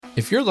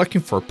If you're looking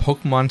for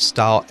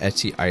Pokemon-style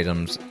Etsy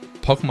items,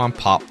 Pokemon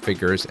Pop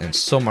figures, and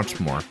so much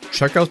more,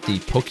 check out the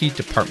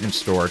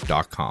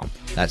PokeDepartmentStore.com.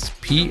 That's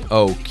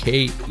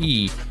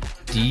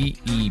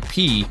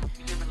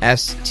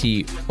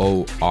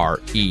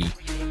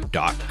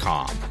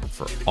PokeDepStore.com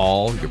for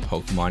all your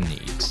Pokemon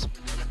needs.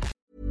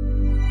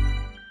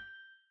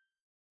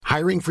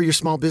 Hiring for your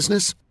small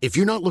business? If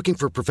you're not looking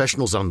for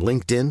professionals on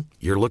LinkedIn,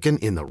 you're looking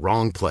in the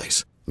wrong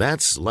place.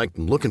 That's like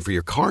looking for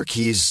your car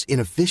keys in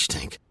a fish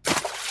tank.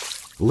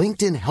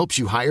 LinkedIn helps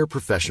you hire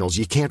professionals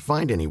you can't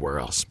find anywhere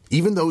else,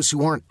 even those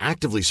who aren't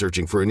actively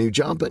searching for a new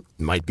job but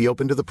might be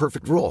open to the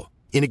perfect role.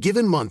 In a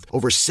given month,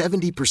 over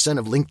 70%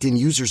 of LinkedIn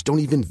users don't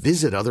even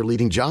visit other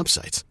leading job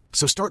sites.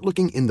 So start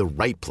looking in the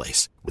right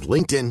place. With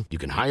LinkedIn, you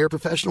can hire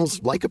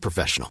professionals like a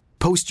professional.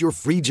 Post your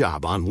free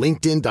job on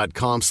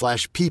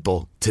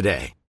linkedin.com/people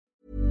today.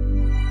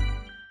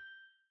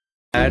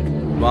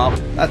 Well,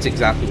 that's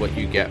exactly what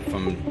you get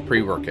from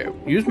pre-workout.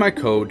 Use my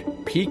code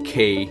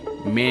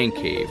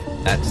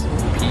PKMANCAVE. That's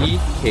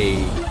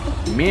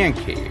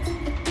PKMANCAVE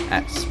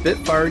at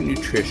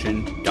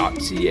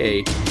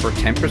SpitfireNutrition.ca for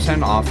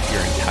 10% off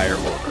your entire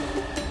order.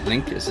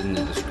 Link is in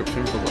the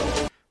description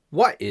below.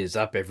 What is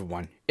up,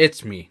 everyone?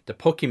 It's me, the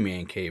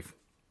Pokemon Cave,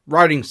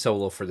 riding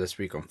solo for this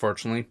week,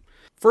 unfortunately.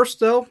 First,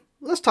 though,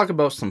 let's talk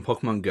about some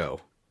Pokemon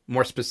Go.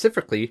 More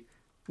specifically,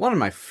 one of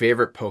my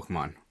favorite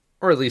Pokemon,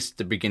 or at least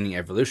the beginning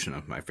evolution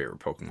of my favorite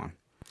Pokemon.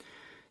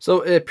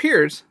 So it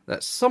appears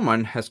that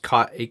someone has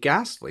caught a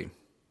Ghastly,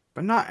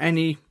 but not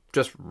any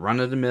just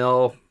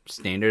run-of-the-mill,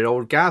 standard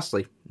old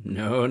Ghastly.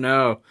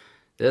 No,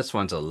 this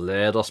one's a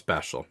little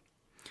special.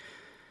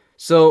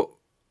 So,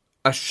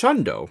 a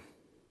Shundo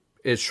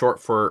is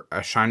short for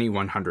a Shiny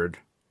 100.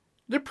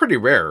 They're pretty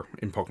rare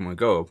in Pokemon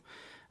Go.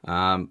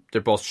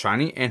 They're both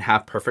shiny and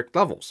have perfect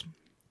levels.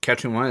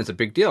 Catching one is a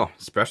big deal,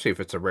 especially if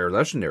it's a rare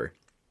legendary.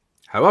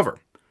 However,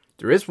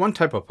 there is one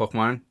type of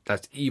Pokemon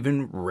that's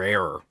even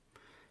rarer,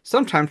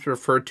 sometimes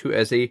referred to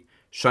as a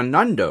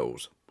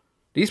Shunundos.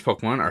 These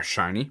Pokemon are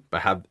shiny,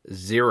 but have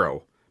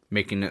 0,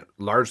 making it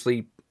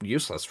largely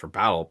useless for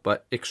battle,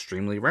 but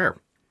extremely rare.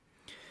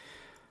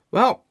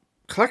 Well,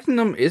 collecting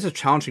them is a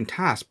challenging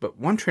task, but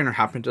one trainer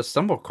happened to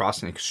stumble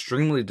across an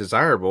extremely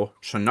desirable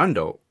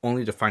Shunundo,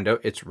 only to find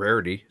out its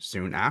rarity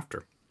soon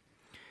after.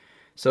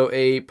 So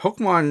a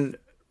Pokemon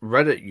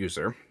Reddit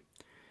user,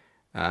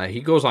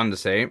 he goes on to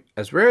say,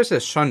 as rare as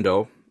this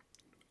Shundo,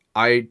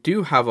 I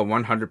do have a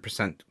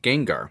 100%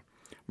 Gengar.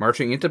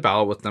 Marching into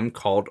battle with them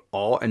called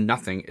All and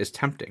Nothing is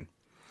tempting.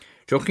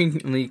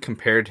 Jokingly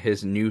compared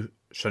his new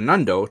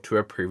Shunundo to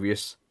a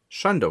previous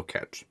Shundo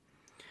catch.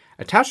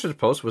 Attached to the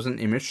post was an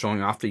image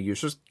showing off the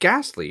user's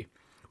Ghastly,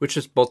 which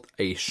is both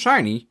a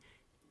shiny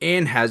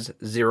and has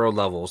 0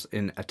 levels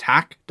in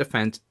attack,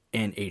 defense,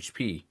 and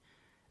HP.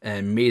 An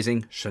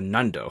amazing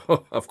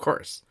Shunundo, of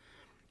course.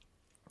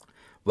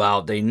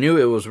 While they knew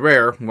it was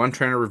rare, one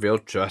trainer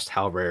revealed just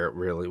how rare it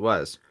really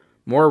was.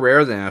 More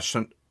rare than a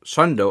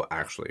Shundo,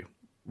 actually.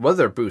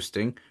 Weather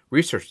boosting,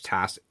 research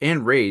tasks,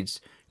 and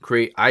raids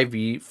create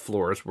IV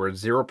floors where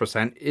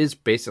 0% is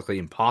basically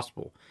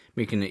impossible,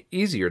 making it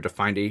easier to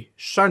find a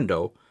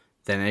Shundo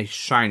than a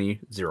shiny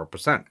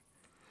 0%.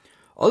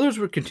 Others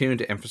would continue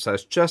to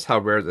emphasize just how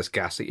rare this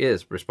Ghastly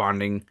is,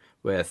 responding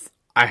with,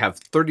 I have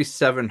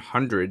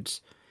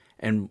 3700s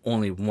and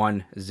only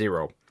 1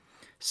 0.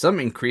 Some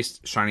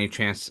increased shiny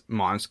chance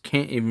mons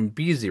can't even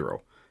be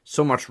 0,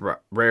 so much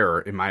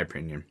rarer in my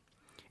opinion.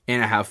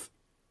 And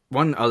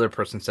one other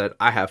person said,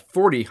 I have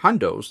 40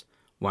 Hundos,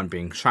 1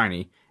 being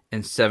shiny,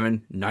 and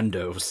 7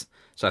 Nundos.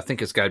 So I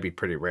think it's got to be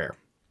pretty rare.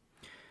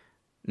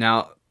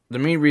 Now, the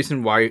main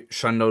reason why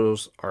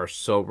Shundos are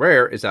so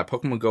rare is that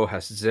Pokemon Go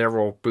has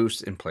several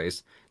boosts in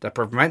place that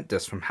prevent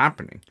this from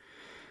happening,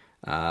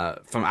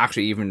 from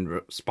actually even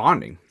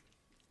responding.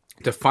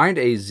 To find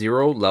a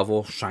 0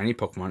 level shiny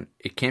Pokemon,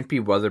 it can't be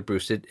weather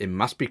boosted, it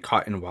must be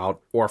caught in wild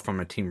or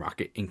from a Team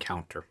Rocket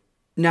encounter.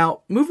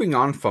 Now, moving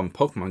on from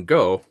Pokemon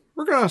Go,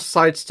 we're going to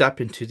sidestep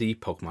into the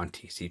Pokemon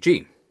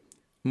TCG.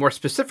 More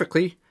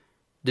specifically,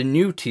 the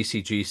new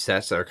TCG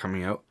sets that are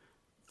coming out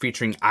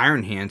featuring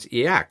Iron Hands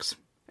EX,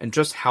 and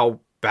just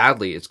how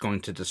badly it's going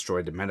to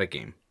destroy the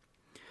metagame.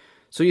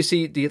 So you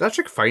see, the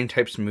electric fighting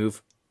types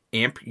move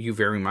Amp You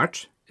Very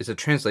Much is a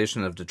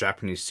translation of the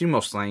Japanese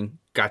sumo slang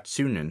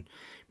Gatsunin,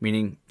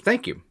 meaning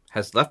thank you,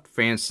 has left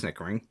fans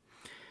snickering.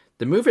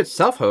 The move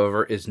itself,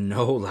 however, is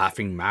no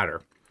laughing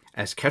matter,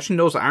 as catching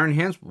those Iron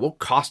Hands will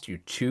cost you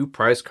 2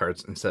 prize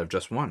cards instead of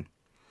just 1.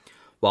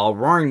 While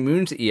Roaring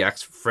Moon's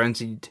EX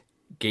Frenzied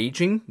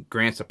Gauging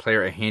grants a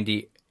player a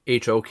handy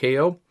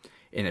HOKO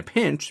in a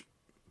pinch,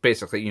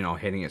 basically,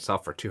 hitting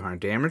itself for 200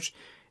 damage,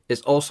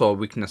 is also a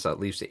weakness that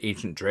leaves the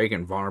Ancient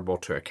Dragon vulnerable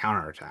to a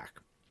counterattack.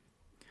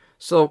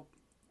 So,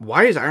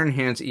 why is Iron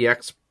Hands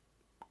EX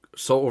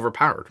so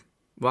overpowered?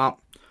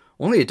 Well,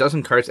 only a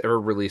dozen cards ever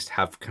released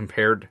have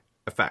compared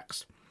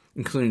effects,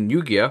 including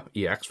Yu-Gi-Oh!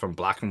 EX from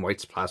Black and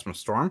White's Plasma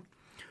Storm,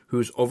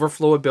 whose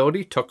Overflow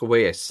ability took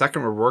away a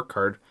second reward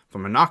card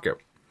from a knockout.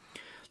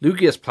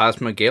 Lugia's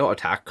Plasma Gale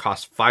attack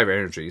costs 5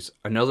 energies.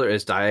 Another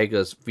is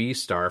Dialga's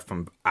V-Star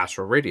from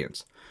Astral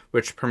Radiance,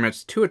 which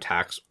permits 2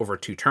 attacks over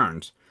 2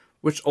 turns,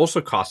 which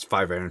also costs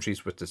 5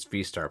 energies with this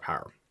V-Star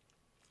power.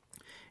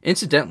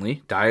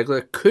 Incidentally,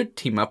 Dialga could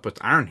team up with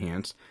Iron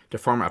Hands to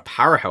form a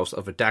powerhouse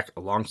of a deck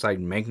alongside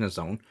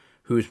Magnezone,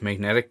 whose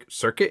magnetic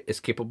circuit is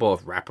capable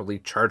of rapidly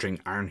charging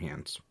Iron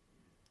Hands.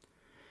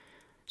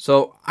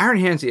 So, Iron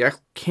Hands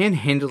EX can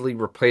handily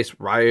replace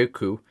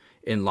Raikou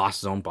in Lost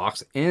Zone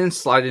box and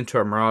slide into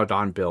a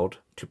Miraidon build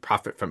to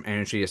profit from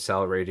energy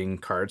accelerating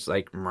cards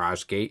like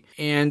Mirage Gate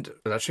and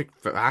Electric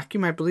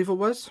Vacuum, I believe it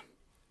was.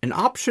 An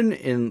option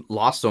in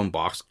Lost Zone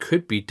box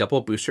could be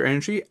double booster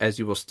energy, as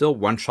you will still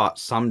one-shot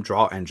some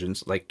draw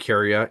engines like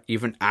Kyria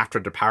even after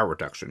the power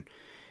reduction.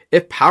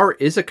 If power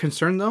is a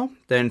concern though,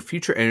 then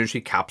Future Energy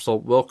Capsule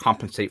will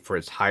compensate for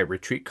its high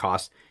retreat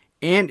cost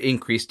and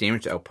increase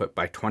damage output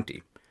by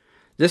 20.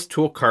 This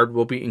tool card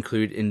will be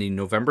included in the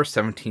November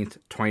 17th,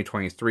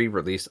 2023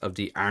 release of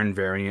the Iron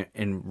variant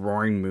and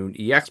Roaring Moon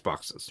EX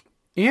boxes.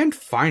 And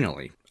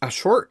finally, a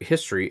short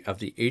history of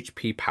the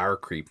HP power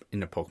creep in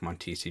the Pokemon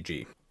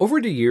TCG.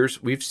 Over the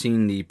years, we've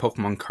seen the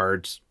Pokemon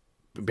cards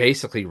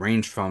basically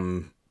range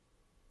from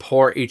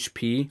poor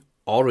HP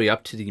all the way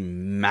up to the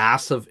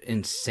massive,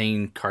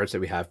 insane cards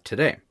that we have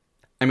today.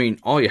 I mean,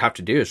 all you have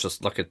to do is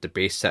just look at the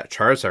base set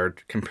Charizard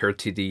compared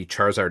to the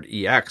Charizard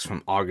EX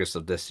from August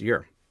of this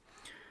year.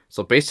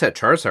 So base set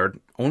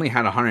Charizard only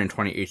had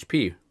 120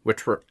 HP,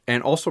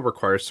 and also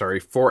requires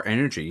 4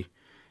 energy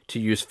to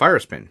use Fire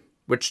Spin,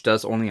 which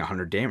does only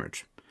 100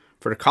 damage.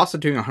 For the cost of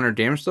doing 100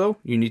 damage though,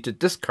 you need to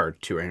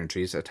discard 2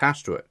 energies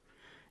attached to it.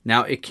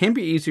 Now, it can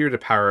be easier to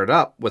power it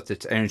up with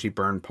its energy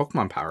burn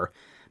Pokemon power,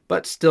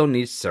 but still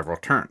needs several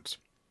turns.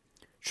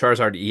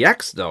 Charizard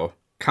EX though,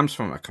 comes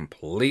from a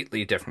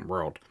completely different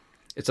world.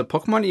 It's a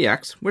Pokemon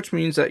EX, which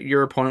means that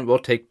your opponent will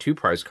take 2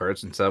 prize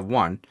cards instead of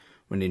 1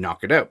 when they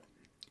knock it out.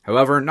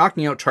 However,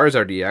 knocking out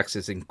Charizard EX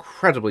is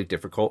incredibly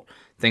difficult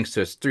thanks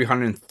to its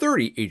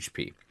 330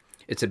 HP.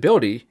 Its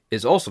ability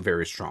is also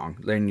very strong,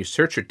 letting you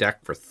search your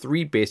deck for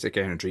 3 basic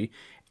energy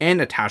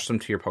and attach them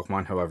to your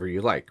Pokemon however you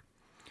like.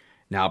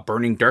 Now,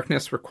 Burning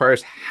Darkness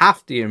requires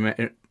half the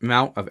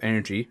amount of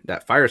energy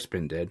that Fire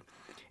Spin did,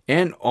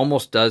 and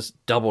almost does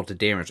double the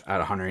damage at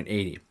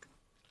 180.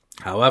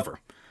 However,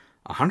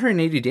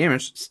 180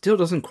 damage still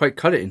doesn't quite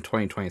cut it in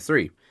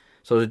 2023,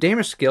 so the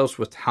damage scales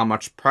with how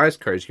much prize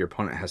cards your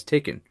opponent has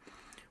taken,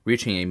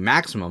 reaching a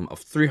maximum of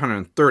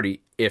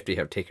 330 if they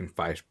have taken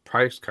 5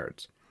 prize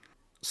cards.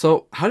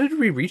 So how did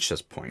we reach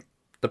this point?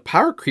 The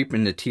power creep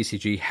in the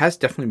TCG has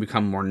definitely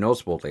become more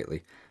noticeable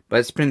lately, but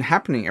it's been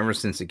happening ever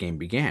since the game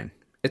began.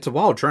 It's a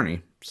wild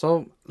journey,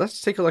 so let's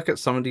take a look at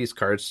some of these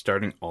cards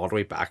starting all the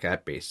way back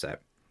at base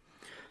set.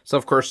 So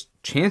of course,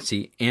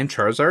 Chansey and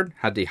Charizard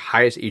had the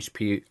highest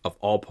HP of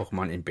all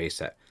Pokemon in base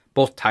set,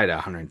 both tied at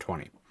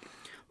 120.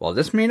 While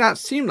this may not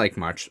seem like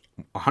much,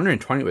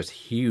 120 was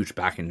huge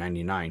back in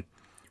 99.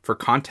 For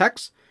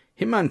context,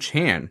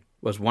 Hitmonchan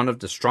was one of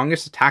the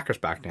strongest attackers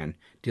back then,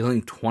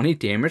 dealing 20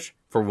 damage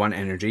for 1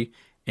 energy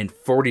and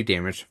 40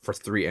 damage for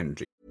 3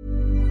 energy.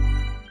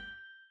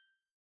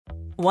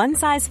 One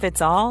size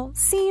fits all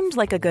seemed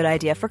like a good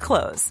idea for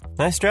clothes.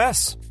 Nice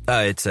dress.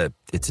 It's a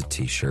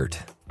t-shirt.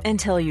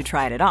 Until you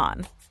tried it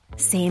on.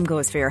 Same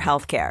goes for your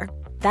healthcare.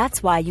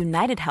 That's why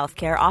United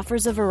Healthcare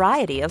offers a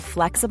variety of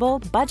flexible,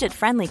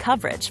 budget-friendly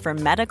coverage for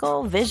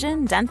medical,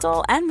 vision,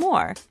 dental, and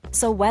more.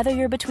 So whether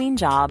you're between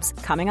jobs,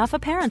 coming off a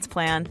parent's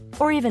plan,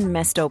 or even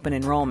missed open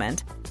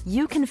enrollment,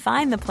 you can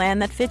find the plan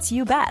that fits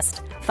you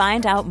best.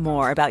 Find out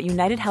more about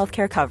United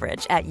Healthcare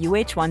coverage at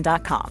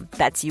uh1.com.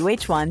 That's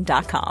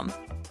uh1.com.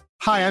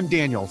 Hi, I'm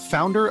Daniel,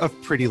 founder of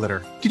Pretty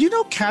Litter. Did you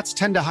know cats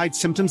tend to hide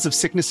symptoms of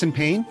sickness and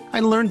pain? I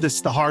learned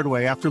this the hard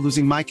way after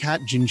losing my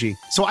cat, Gingy.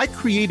 So I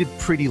created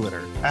Pretty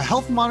Litter, a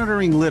health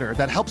monitoring litter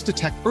that helps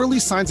detect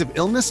early signs of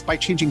illness by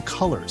changing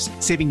colors,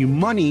 saving you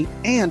money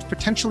and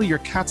potentially your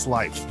cat's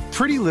life.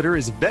 Pretty Litter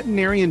is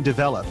veterinarian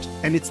developed,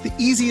 and it's the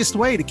easiest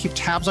way to keep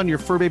tabs on your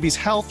fur baby's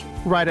health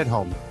right at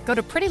home. Go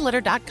to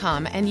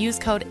prettylitter.com and use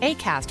code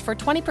ACAST for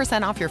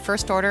 20% off your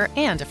first order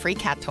and a free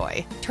cat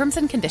toy. Terms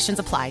and conditions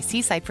apply.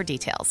 See site for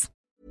details.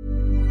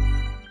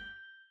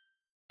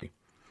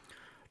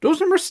 Those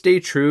numbers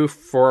stay true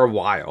for a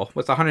while,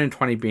 with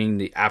 120 being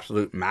the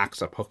absolute max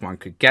a Pokemon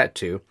could get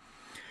to.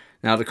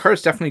 Now, the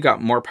cards definitely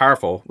got more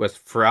powerful,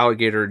 with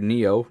Feraligatr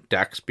Neo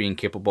decks being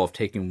capable of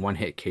taking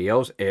 1-hit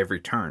KOs every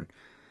turn.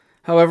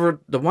 However,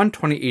 the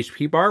 120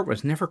 HP bar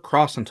was never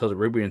crossed until the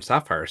Ruby and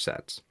Sapphire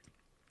sets.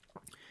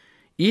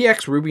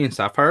 EX Ruby and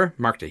Sapphire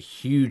marked a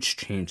huge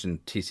change in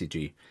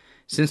TCG,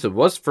 since it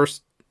was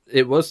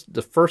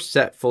the first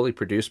set fully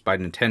produced by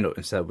Nintendo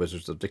instead of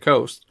Wizards of the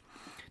Coast.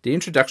 The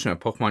introduction of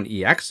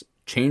Pokemon EX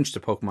changed the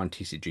Pokemon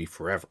TCG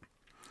forever.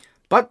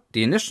 But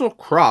the initial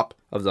crop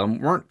of them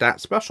weren't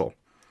that special.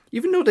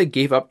 Even though they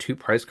gave up 2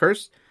 prize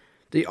cards,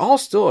 they all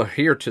still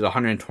adhere to the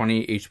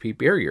 120 HP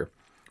barrier,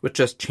 with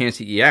just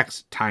Chansey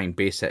EX tying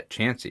base set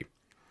Chansey.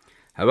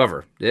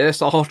 However,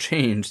 this all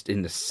changed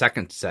in the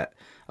second set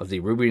of the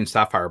Ruby and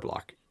Sapphire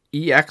block.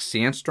 EX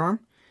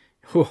Sandstorm?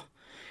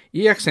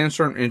 EX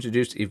Sandstorm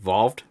introduced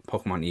Evolved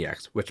Pokemon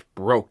EX, which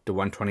broke the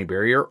 120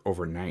 barrier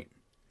overnight.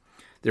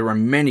 There were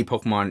many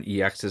Pokemon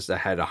EXs that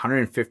had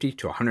 150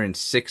 to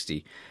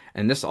 160,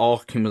 and this all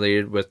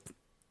accumulated with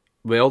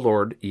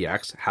Wailord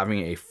EX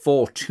having a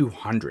full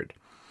 200.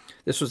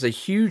 This was a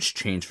huge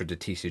change for the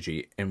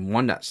TCG, and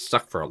one that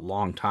stuck for a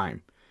long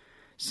time.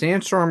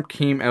 Sandstorm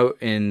came out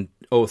in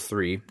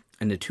 03,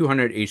 and the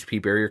 200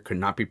 HP barrier could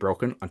not be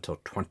broken until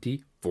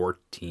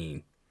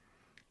 2014.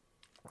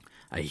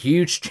 A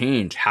huge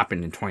change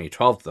happened in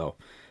 2012, though.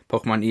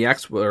 Pokemon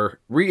EX were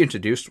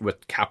reintroduced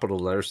with capital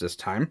letters this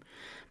time,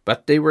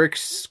 but they were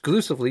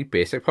exclusively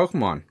basic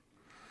Pokemon.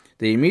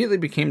 They immediately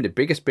became the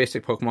biggest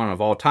basic Pokemon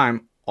of all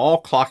time,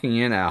 all clocking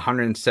in at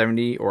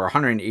 170 or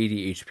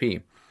 180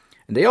 HP.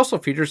 And they also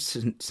featured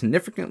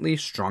significantly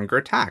stronger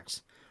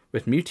attacks,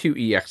 with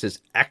Mewtwo EX's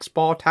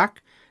X-Ball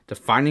attack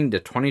defining the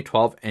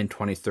 2012 and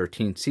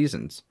 2013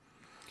 seasons.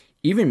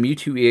 Even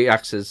Mewtwo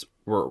EXs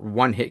were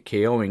one-hit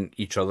KOing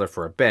each other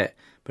for a bit,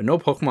 but no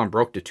Pokemon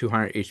broke the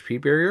 200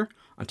 HP barrier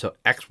until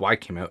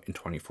XY came out in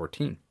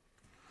 2014.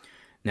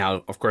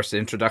 Now, of course, the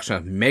introduction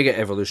of Mega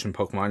Evolution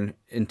Pokemon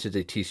into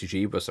the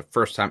TCG was the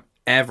first time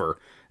ever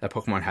that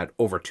Pokemon had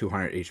over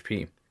 200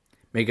 HP.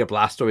 Mega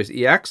Blastoise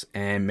EX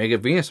and Mega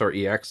Venusaur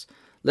EX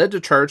led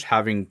the charge,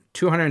 having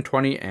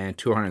 220 and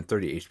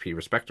 230 HP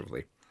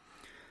respectively.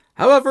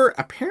 However,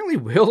 apparently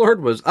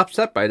Wailord was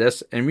upset by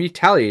this and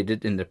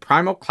retaliated in the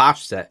Primal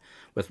Clash set,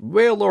 with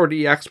Wailord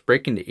EX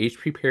breaking the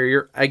HP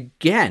barrier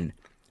again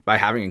by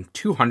having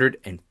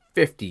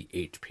 250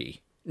 HP.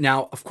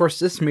 Now, of course,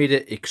 this made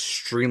it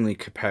extremely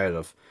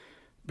competitive.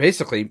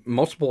 Basically,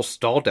 multiple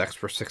stall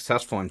decks were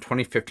successful in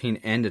 2015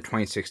 and the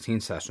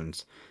 2016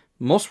 sessions,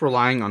 most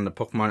relying on the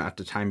Pokemon at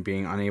the time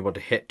being unable to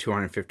hit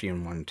 250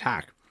 in one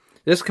attack.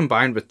 This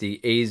combined with the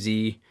AZ,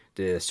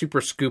 the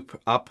Super Scoop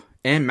Up,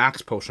 and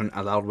Max Potion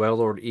allowed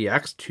Wailord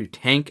EX to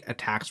tank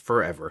attacks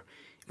forever,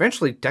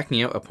 eventually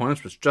decking out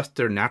opponents with just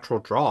their natural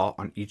draw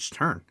on each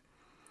turn.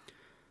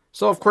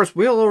 So of course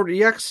Wailord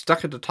EX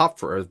stuck at the top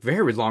for a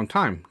very long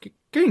time,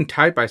 getting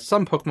tied by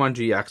some Pokemon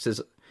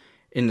GXs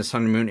in the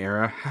Sun and Moon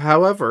era.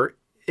 However,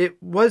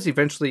 it was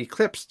eventually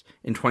eclipsed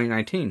in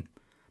 2019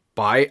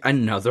 by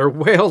another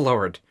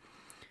Wailord.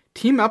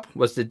 Team Up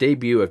was the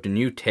debut of the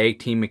new tag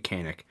team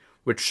mechanic,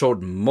 which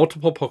showed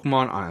multiple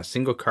Pokemon on a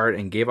single card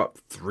and gave up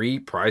 3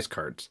 prize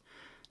cards.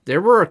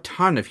 There were a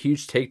ton of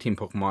huge tag team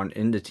Pokemon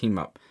in the Team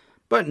Up,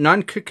 but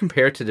none could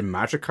compare to the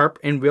Magikarp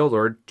and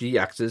Wailord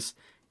GX's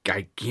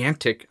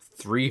gigantic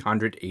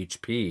 300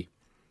 HP.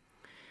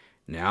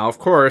 Now, of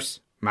course,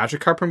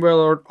 Magikarp and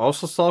Wailord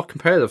also saw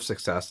competitive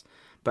success,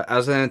 but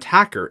as an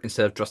attacker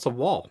instead of just a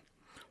wall.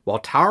 While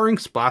Towering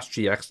Splash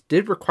GX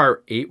did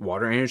require 8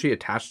 water energy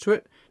attached to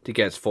it to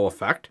get its full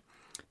effect,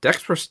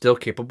 decks were still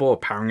capable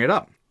of powering it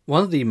up.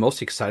 One of the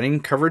most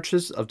exciting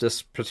coverages of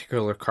this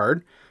particular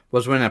card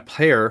was when a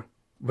player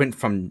went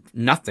from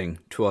nothing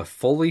to a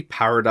fully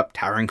powered up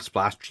Towering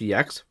Splash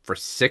GX for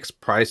 6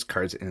 prize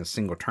cards in a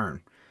single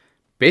turn.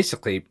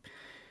 Basically,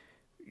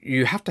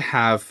 you have to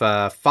have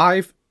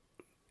 5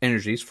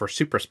 energies for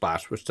Super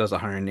Splash, which does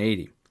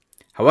 180.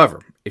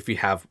 However, if you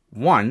have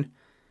 1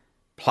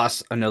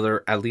 plus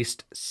another at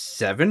least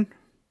 7,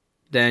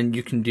 then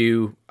you can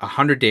do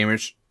 100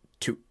 damage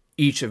to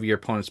each of your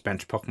opponent's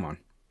bench Pokemon.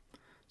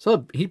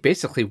 So he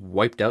basically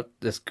wiped out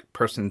this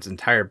person's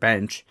entire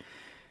bench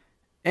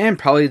and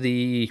probably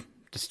the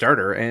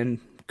starter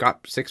and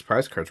got 6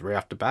 prize cards right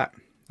off the bat.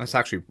 That's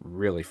actually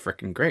really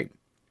freaking great.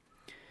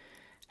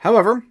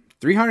 However,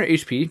 300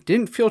 HP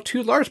didn't feel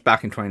too large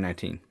back in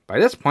 2019. By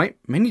this point,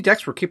 many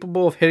decks were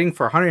capable of hitting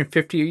for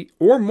 150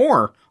 or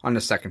more on the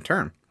second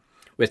turn,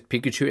 with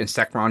Pikachu and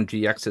Zekrom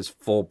GX's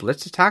full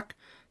Blitz attack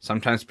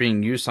sometimes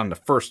being used on the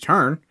first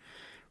turn.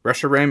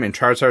 Reshiram and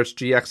Charizard's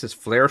GX's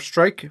Flare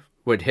Strike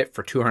would hit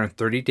for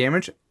 230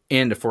 damage,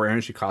 and the 4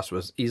 energy cost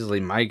was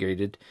easily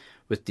migrated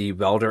with the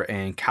Welder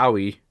and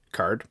Cowie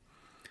card.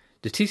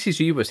 The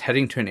TCG was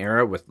heading to an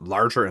era with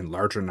larger and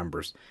larger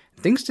numbers.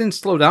 Things didn't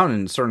slow down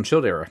in the Sword and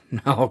Shield era.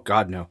 No,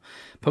 God no.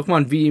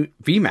 Pokemon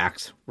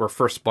VMAX were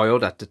first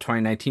spoiled at the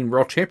 2019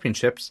 World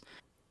Championships,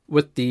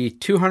 with the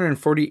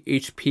 240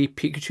 HP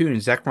Pikachu and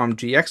Zekrom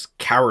GX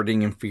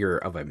cowering in fear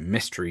of a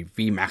mystery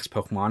VMAX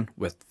Pokemon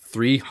with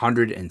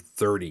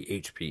 330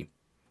 HP.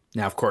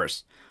 Now, of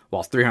course,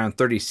 while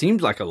 330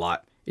 seemed like a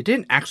lot, it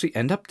didn't actually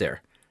end up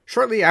there.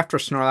 Shortly after,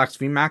 Snorlax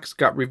VMAX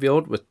got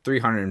revealed with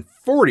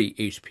 340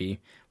 HP,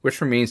 which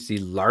remains the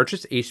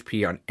largest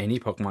HP on any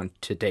Pokemon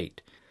to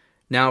date.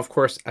 Now, of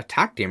course,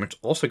 attack damage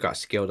also got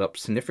scaled up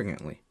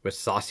significantly, with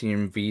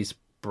Zacian V's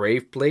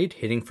Brave Blade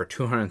hitting for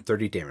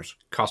 230 damage,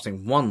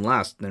 costing 1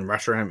 less than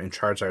Reshiram and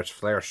Charizard's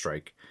Flare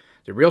Strike.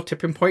 The real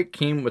tipping point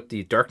came with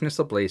the Darkness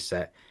Ablaze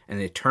set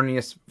and the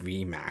Eternius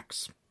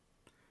VMAX.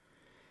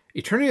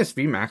 Eternius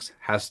VMAX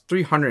has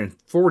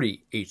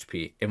 340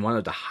 HP and one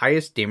of the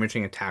highest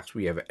damaging attacks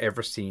we have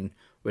ever seen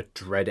with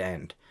Dread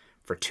End.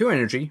 For 2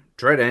 energy,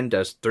 Dread End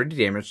does 30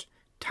 damage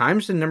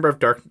times the number of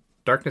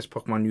Darkness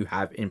Pokemon you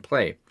have in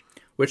play,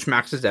 which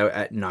maxes out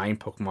at 9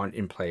 Pokemon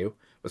in play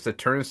with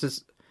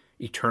Eternius'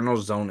 Eternal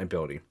Zone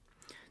ability.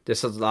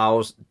 This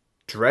allows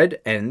Dread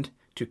End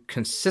to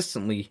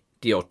consistently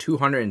deal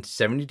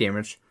 270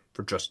 damage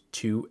for just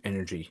 2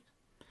 energy.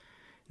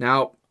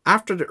 Now,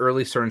 after the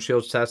early Sword and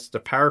Shield sets, the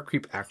power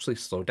creep actually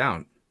slowed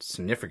down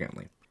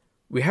significantly.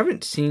 We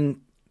haven't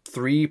seen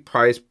 3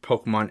 prized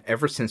Pokemon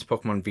ever since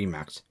Pokemon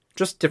VMAX,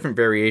 just different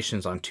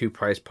variations on 2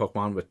 prized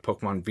Pokemon with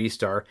Pokemon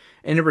V-Star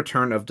and a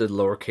return of the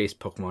lowercase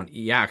Pokemon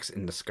EX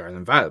in the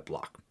Scarlet Violet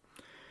block.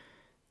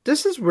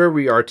 This is where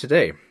we are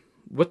today.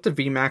 With the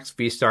VMAX,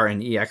 V-Star,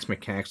 and EX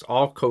mechanics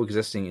all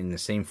coexisting in the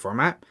same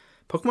format,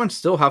 Pokemon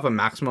still have a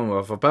maximum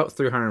of about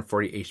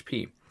 340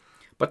 HP,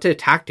 but the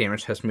attack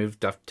damage has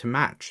moved up to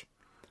match.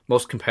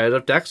 Most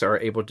competitive decks are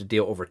able to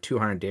deal over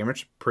 200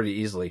 damage pretty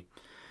easily,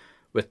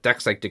 with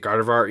decks like the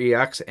Gardevoir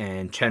EX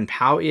and Chen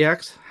Pao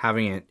EX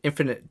having an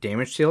infinite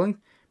damage ceiling.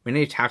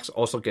 Many attacks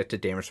also get to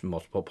damage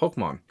multiple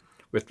Pokemon,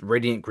 with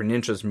Radiant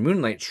Greninja's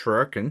Moonlight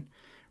Shuriken,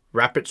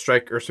 Rapid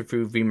Strike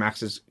Urshifu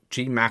VMAX's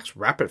G-Max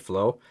Rapid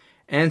Flow,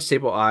 and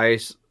Sable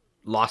Eye's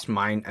Lost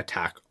Mine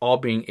attack all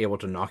being able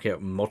to knock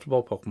out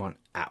multiple Pokemon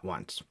at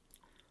once.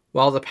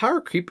 While the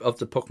power creep of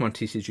the Pokemon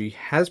TCG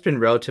has been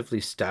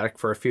relatively static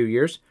for a few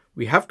years,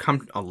 we have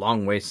come a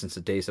long way since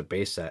the days of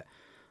base set.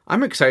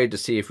 I'm excited to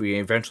see if we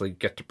eventually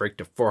get to break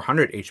the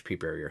 400 HP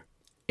barrier,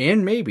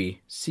 and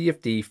maybe see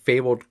if the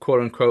fabled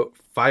quote-unquote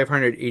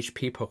 500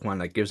 HP Pokemon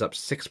that gives up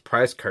 6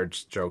 prize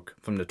cards joke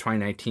from the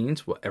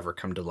 2019s will ever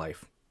come to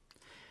life.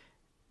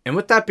 And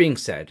with that being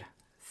said,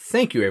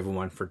 thank you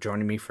everyone for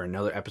joining me for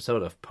another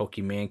episode of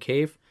Pokemon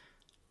Cave.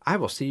 I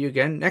will see you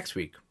again next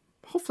week.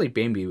 Hopefully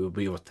Bambi will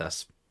be with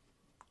us.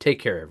 Take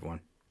care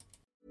everyone.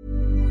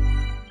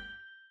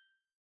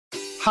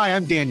 Hi,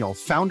 I'm Daniel,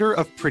 founder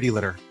of Pretty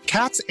Litter.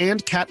 Cats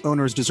and cat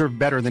owners deserve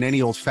better than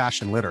any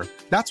old-fashioned litter.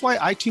 That's why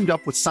I teamed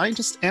up with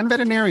scientists and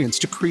veterinarians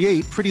to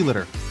create Pretty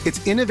Litter.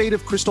 Its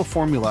innovative crystal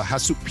formula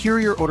has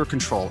superior odor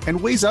control and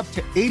weighs up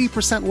to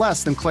 80%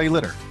 less than clay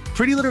litter.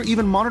 Pretty Litter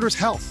even monitors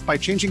health by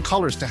changing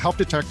colors to help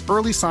detect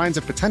early signs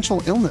of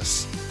potential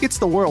illness. It's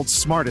the world's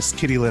smartest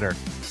kitty litter.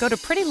 Go to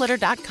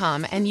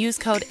prettylitter.com and use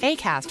code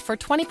ACAST for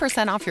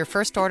 20% off your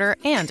first order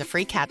and a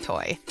free cat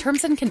toy.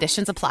 Terms and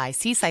conditions apply.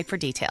 See site for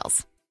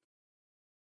details.